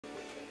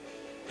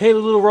Hey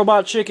little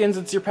robot chickens,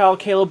 it's your pal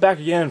Caleb back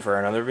again for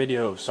another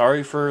video.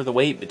 Sorry for the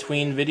wait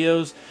between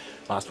videos.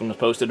 Last one was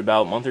posted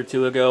about a month or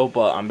two ago,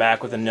 but I'm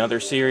back with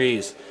another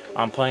series.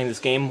 I'm playing this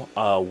game,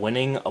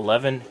 Winning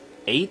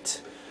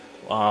 11-8,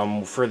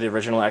 for the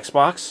original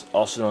Xbox,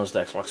 also known as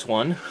the Xbox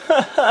One.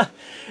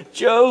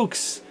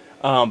 Jokes!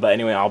 But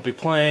anyway, I'll be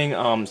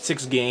playing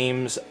 6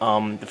 games.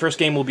 The first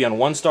game will be on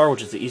 1 star,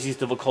 which is the easiest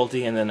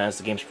difficulty, and then as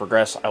the games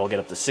progress, I will get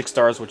up to 6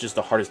 stars, which is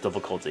the hardest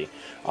difficulty.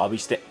 I'll be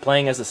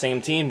playing as the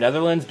same team,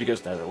 Netherlands,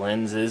 because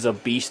Netherlands is a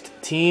beast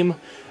team,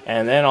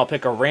 and then I'll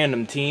pick a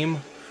random team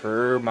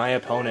for my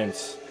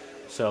opponents.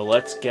 So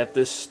let's get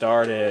this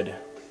started.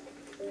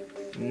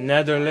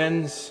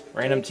 Netherlands,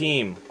 random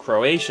team,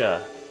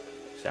 Croatia.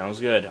 Sounds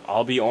good.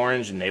 I'll be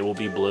orange and they will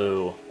be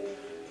blue.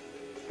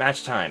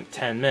 Match time,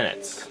 10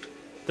 minutes.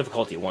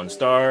 Difficulty 1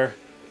 star.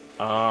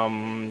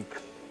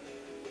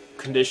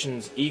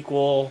 Conditions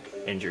equal.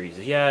 Injuries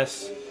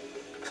yes.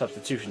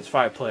 Substitutions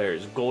 5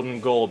 players.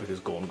 Golden goal because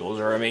golden goals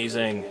are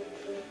amazing.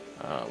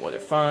 Weather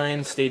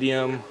fine.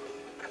 Stadium.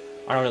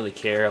 I don't really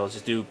care. Let's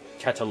just do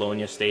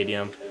Catalonia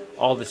Stadium.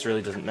 All this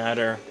really doesn't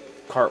matter.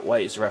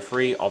 Cartwright is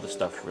referee. All this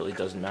stuff really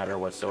doesn't matter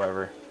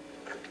whatsoever.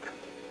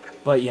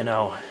 But you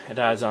know, it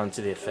adds on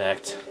to the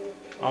effect.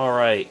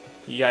 Alright,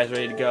 you guys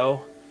ready to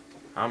go?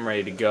 I'm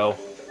ready to go.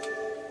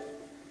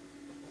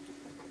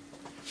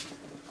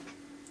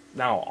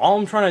 Now, all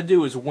I'm trying to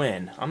do is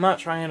win. I'm not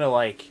trying to,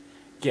 like,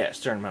 get a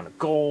certain amount of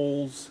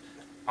goals.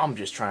 I'm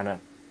just trying to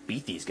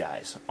beat these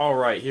guys.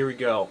 Alright, here we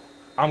go.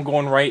 I'm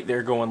going right,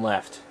 they're going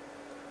left.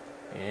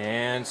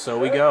 And so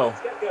we go.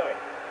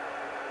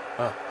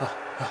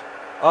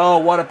 Oh,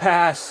 what a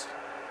pass.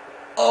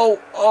 Oh,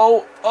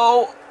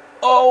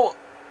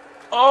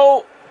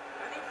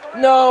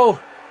 no.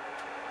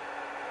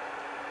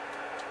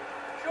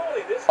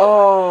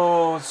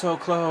 Oh, so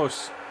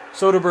close.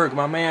 Soderberg,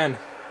 my man.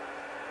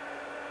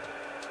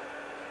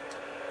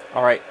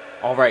 Alright.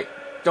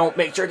 Don't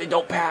make sure they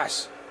don't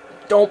pass.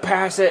 Don't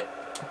pass it.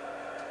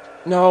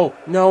 No,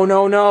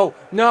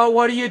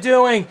 what are you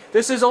doing?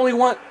 This is only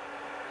one.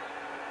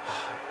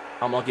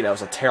 I'm lucky that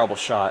was a terrible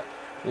shot.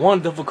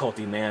 1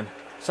 difficulty, man.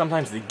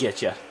 Sometimes they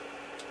get you.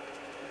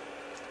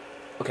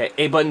 Okay,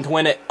 A button to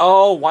win it.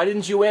 Oh, why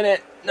didn't you win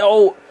it?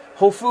 No.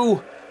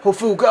 Hofu,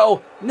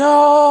 go.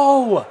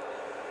 No!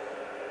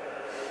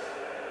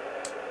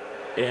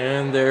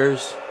 And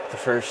there's the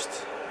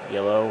first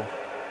yellow.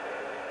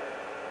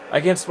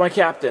 Against my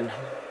captain,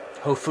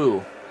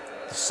 Hofu,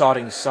 the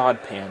sodding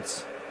sod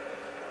pants.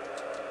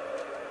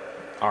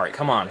 Alright,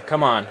 come on,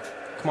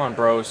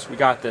 bros. We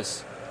got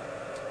this.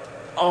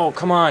 Oh,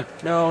 come on.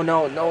 No.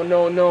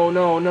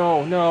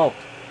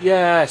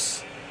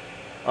 Yes.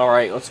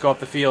 Alright, let's go up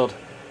the field.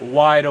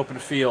 Wide open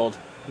field.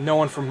 No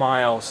one for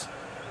miles.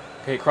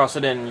 Okay, cross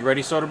it in. You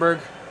ready,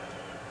 Soderberg?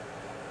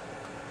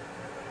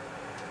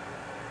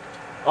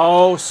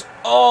 Oh,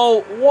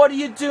 what are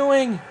you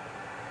doing?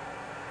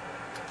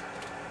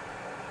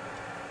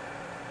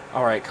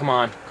 Alright, come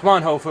on,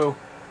 Hofu.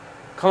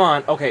 Come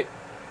on, okay.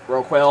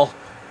 Roquel.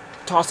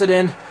 Toss it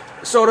in.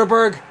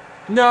 Soderberg.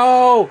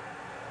 No!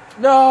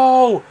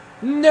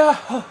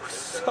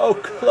 So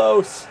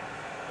close.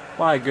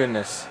 My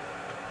goodness.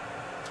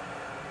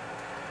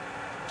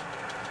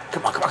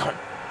 Come on.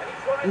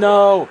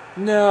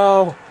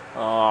 No.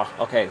 Oh,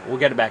 okay, we'll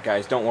get it back,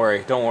 guys. Don't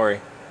worry.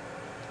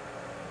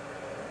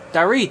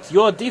 Darit,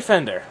 you're a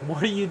defender.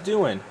 What are you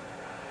doing?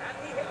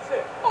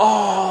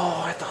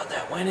 Oh, I thought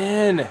that went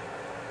in.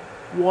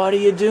 What are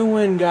you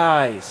doing,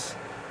 guys?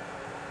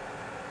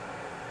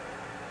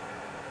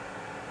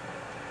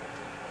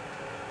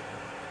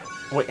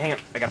 Wait, hang on.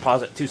 I gotta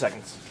pause it. 2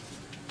 seconds.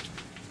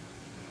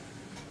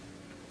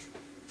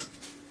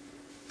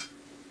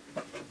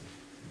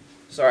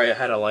 Sorry, I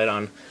had a light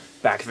on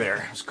back there.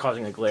 It was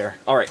causing a glare.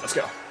 Alright, let's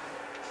go.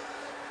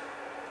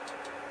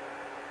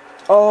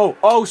 Oh,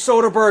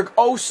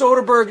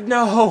 Soderberg,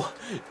 no!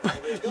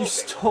 You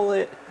stole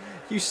it.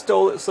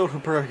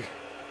 Soderberg.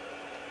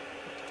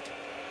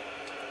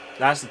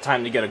 That's the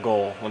time to get a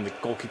goal, when the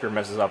goalkeeper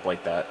messes up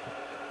like that.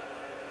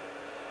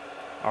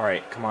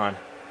 Alright, come on.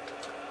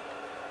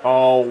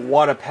 Oh,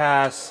 what a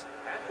pass.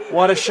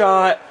 What a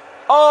shot.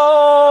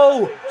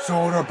 Oh!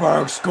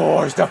 Soderberg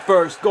scores the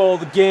first goal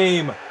of the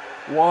game.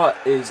 What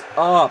is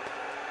up?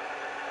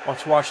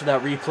 Let's watch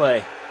that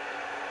replay.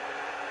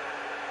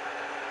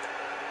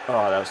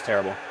 Oh, that was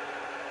terrible.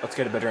 Let's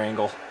get a better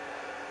angle.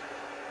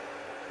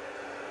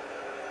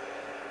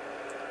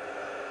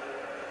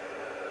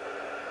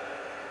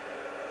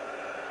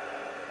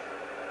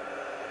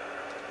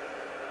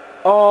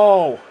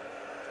 Oh!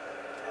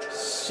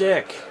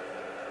 Sick.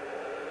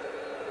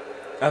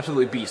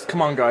 Absolutely beast.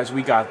 Come on, guys.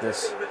 We got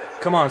this.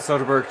 Come on,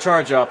 Soderberg.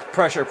 Charge up.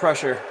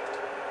 Pressure.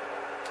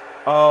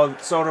 Oh,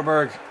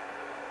 Soderberg.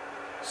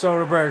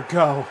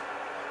 Go.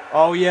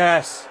 Oh,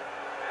 yes.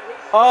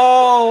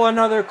 Oh,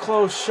 another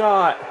close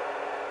shot.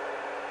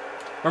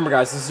 Remember,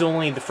 guys, this is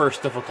only the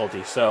first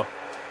difficulty, so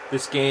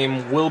this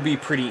game will be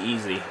pretty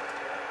easy.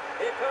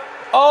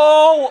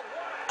 Oh!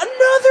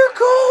 Another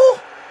goal!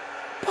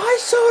 By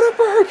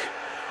Soderberg!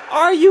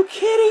 Are you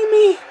kidding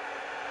me?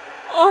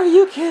 Are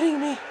you kidding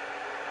me?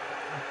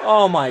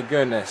 Oh my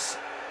goodness.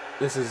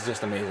 This is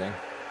just amazing.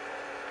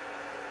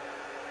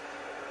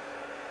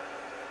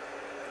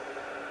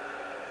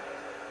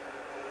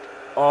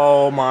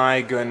 Oh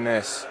my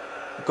goodness.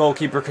 The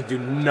goalkeeper could do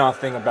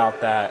nothing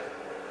about that.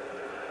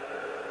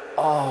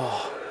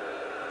 Oh,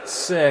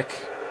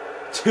 sick.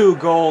 2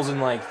 goals in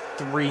like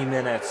 3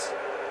 minutes.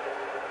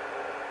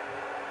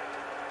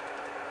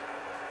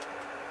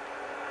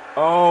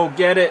 Oh,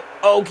 get it.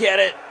 Oh, get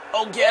it.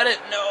 Oh, get it.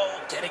 No.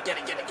 Get it, get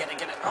it, get it, get it,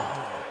 get it.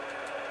 Oh.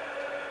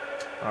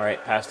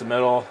 Alright, past the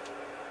middle.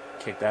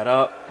 Kick that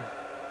up.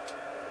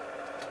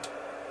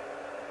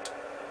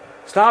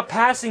 Stop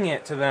passing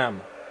it to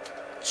them.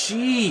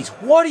 Jeez,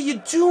 what are you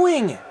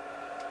doing?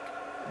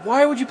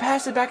 Why would you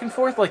pass it back and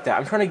forth like that?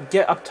 I'm trying to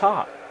get up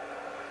top.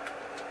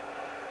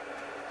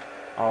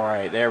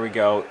 Alright, there we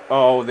go.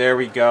 Oh, there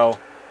we go.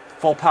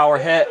 Full power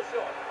hit.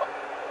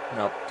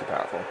 Nope, too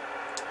powerful.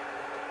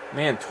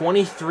 Man,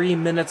 23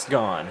 minutes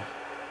gone.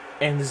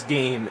 And this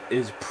game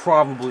is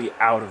probably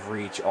out of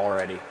reach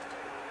already.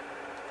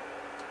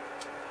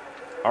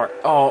 Alright,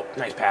 oh,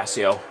 nice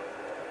Passio.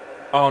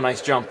 Oh,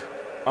 nice jump.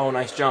 Oh,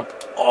 nice jump.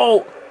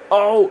 Oh,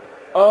 oh,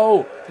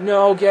 oh,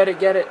 no, get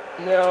it,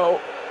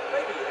 no.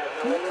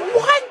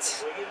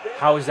 What?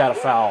 How is that a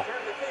foul?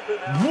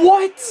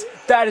 What?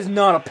 That is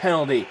not a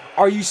penalty.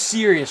 Are you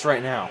serious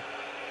right now?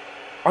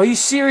 Are you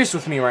serious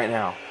with me right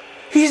now?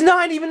 He's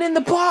not even in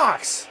the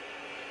box.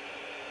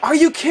 Are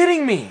you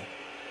kidding me?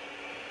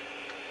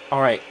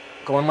 Alright,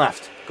 going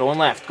left, going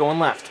left, going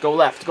left, go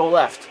left, go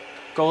left,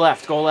 go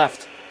left, go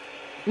left.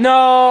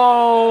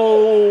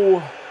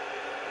 No!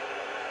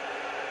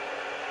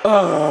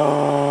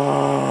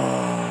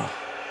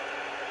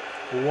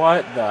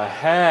 What the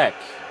heck?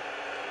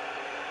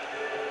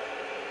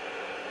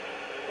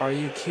 Are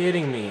you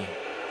kidding me?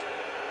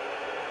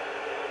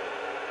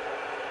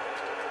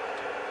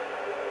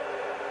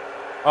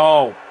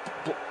 Oh,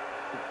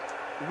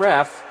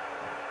 ref.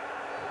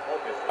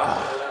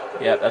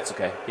 Yeah, that's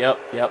okay. Yep.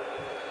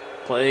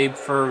 Play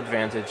for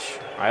advantage.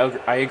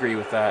 I agree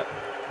with that.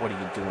 What are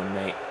you doing,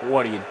 mate?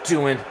 What are you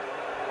doing?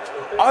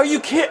 Are you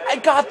kidding? I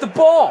got the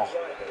ball.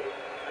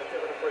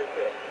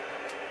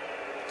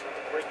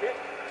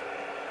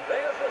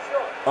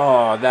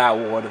 Oh, that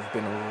would have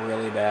been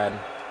really bad.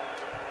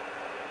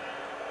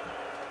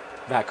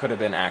 That could have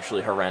been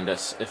actually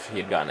horrendous if he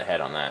had gotten ahead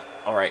on that.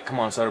 All right,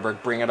 come on,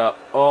 Soderberg, bring it up.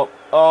 Oh.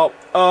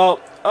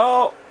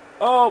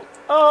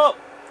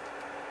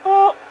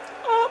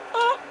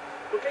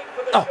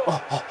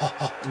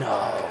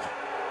 No.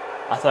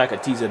 I thought I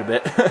could tease it a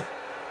bit.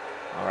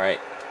 All right.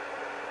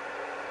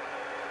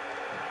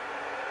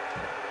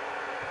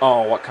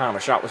 Oh, what kind of a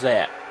shot was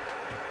that?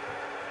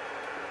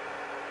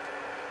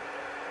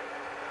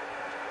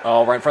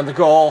 Oh, right in front of the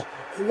goal.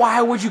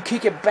 Why would you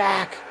kick it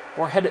back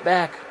or head it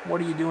back? What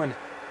are you doing?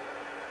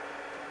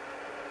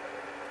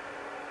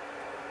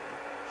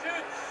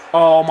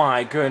 Oh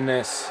my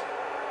goodness.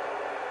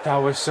 That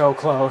was so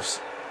close.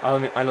 I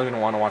don't even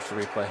want to watch the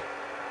replay.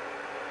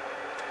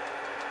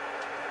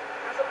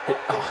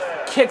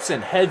 Kicks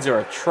and heads are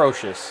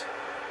atrocious.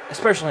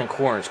 Especially in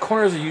corners.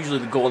 Corners are usually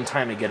the golden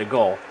time to get a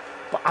goal.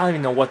 But I don't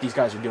even know what these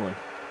guys are doing.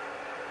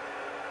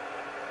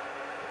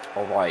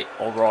 Alright.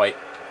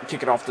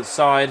 Kick it off to the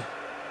side.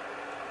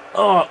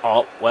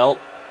 Oh, well.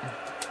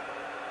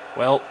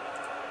 Well,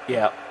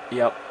 yeah,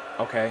 yep,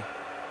 okay.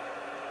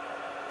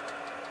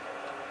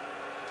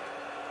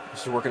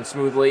 This is working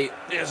smoothly.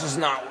 This is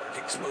not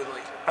working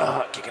smoothly.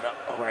 Kick it up.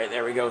 Alright,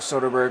 there we go.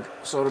 Soderberg.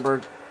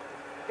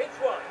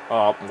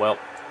 Oh, well,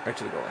 right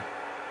to the goalie.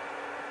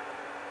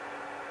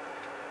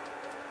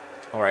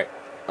 Alright.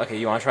 Okay,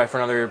 you want to try for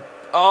another...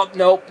 Oh,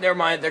 nope, never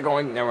mind. They're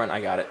going... Never mind,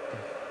 I got it.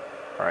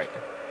 Alright.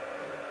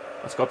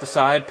 Let's go up the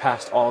side,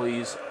 past all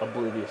these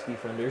oblivious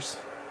defenders.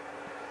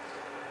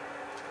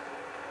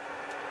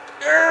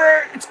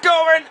 It's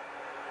going!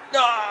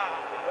 Ah!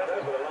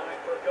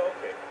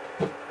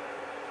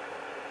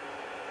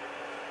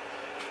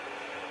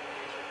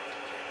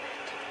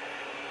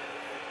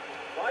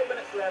 5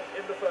 minutes left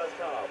in the first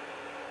half.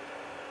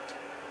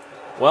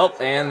 Well,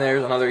 and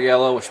there's another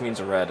yellow, which means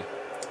a red.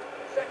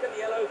 Second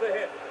yellow for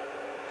him.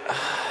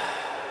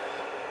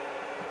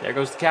 There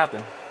goes the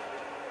captain.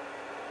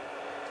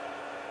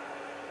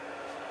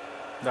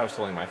 That was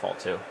totally my fault,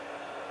 too.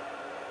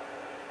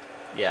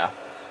 Yeah.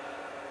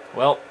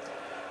 Well,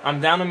 I'm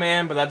down a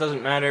man, but that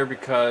doesn't matter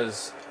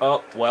because...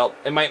 Oh, well,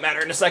 it might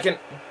matter in a second.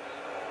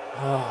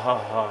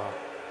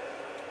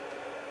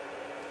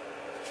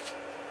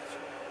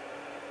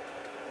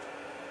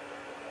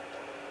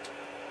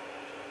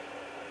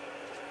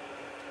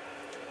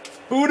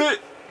 Boot it!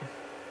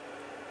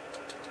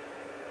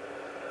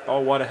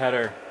 Oh, what a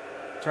header.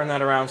 Turn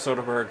that around,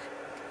 Soderberg.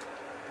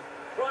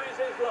 Tries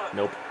his luck.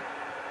 Nope.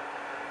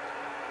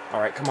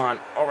 Alright, come on.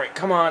 Alright,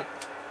 come on.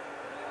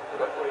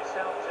 Referee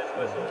sounds his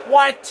whistle.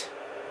 What?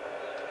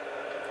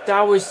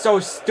 That was so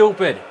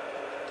stupid.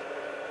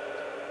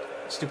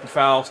 Stupid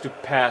foul,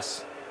 stupid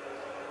pass.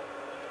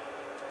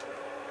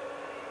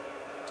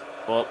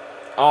 Well,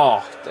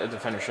 oh, the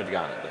defender should have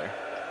gotten it there.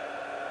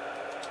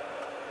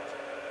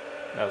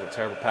 That was a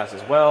terrible pass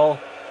as well.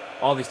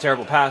 All these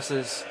terrible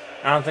passes.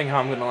 I don't think how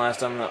I'm going to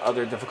last on the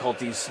other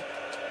difficulties.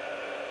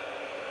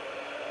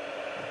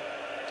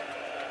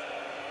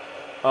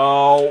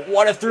 Oh,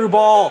 what a through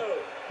ball!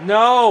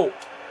 No!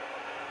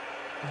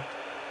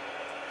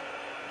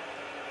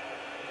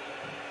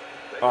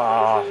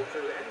 Ah.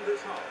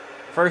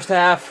 First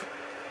half,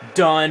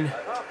 done.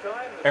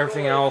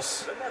 Everything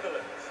else,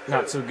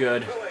 not so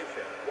good.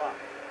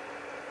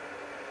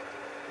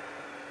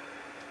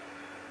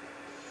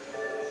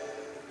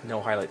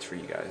 No highlights for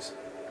you guys.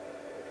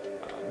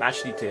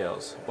 Match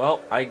details.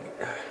 Well,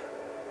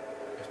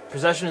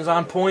 possession is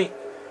on point.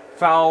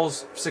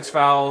 Fouls, 6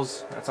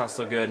 fouls. That's not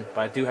so good,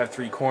 but I do have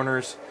 3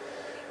 corners.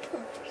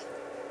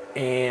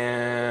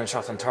 And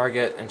shots on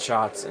target, and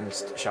shots, and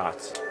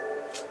shots.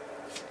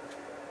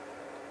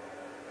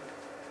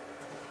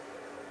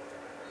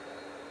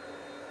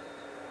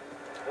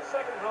 The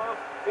second half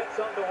gets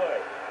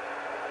underway.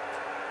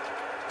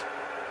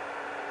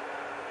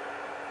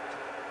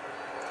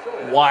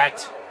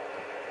 What?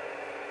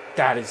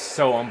 That is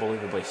so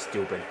unbelievably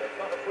stupid. They've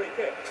got a free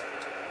kick.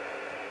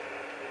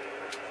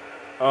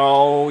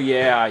 Oh,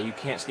 yeah, you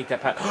can't sneak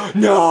that past.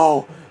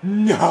 No!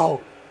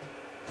 No!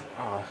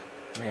 Oh,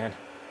 man.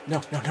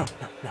 No, no, no,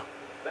 no, no.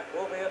 That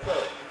will be a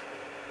throw.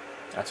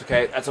 That's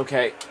okay, that's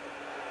okay.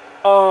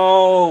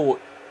 Oh!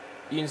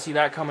 You didn't see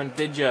that coming,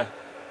 did ya?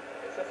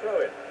 It's a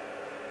throw-in.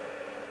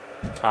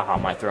 Haha,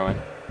 my throw-in.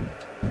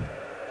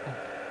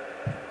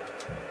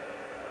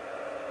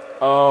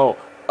 Oh,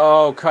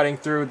 oh, cutting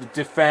through the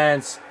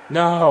defense.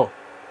 No!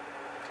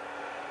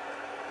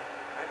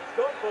 And he's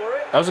gone for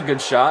it. That was a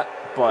good shot,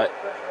 but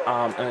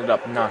ended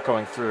up not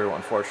going through,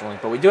 unfortunately.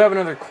 But we do have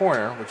another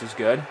corner, which is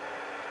good.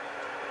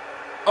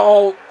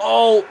 Oh,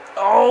 oh,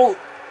 oh,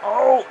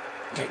 oh.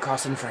 Okay,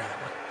 cross it in for another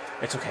one.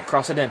 It's okay,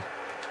 cross it in.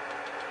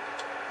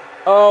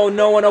 Oh,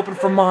 no one open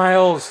for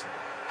Miles.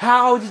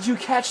 How did you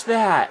catch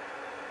that?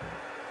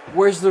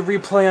 Where's the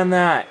replay on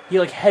that? He,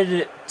 like, headed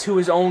it to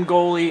his own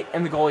goalie,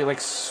 and the goalie,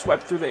 like,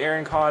 swept through the air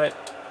and caught it.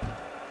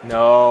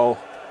 No.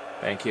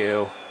 Thank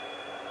you.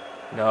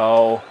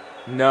 No.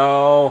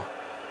 No.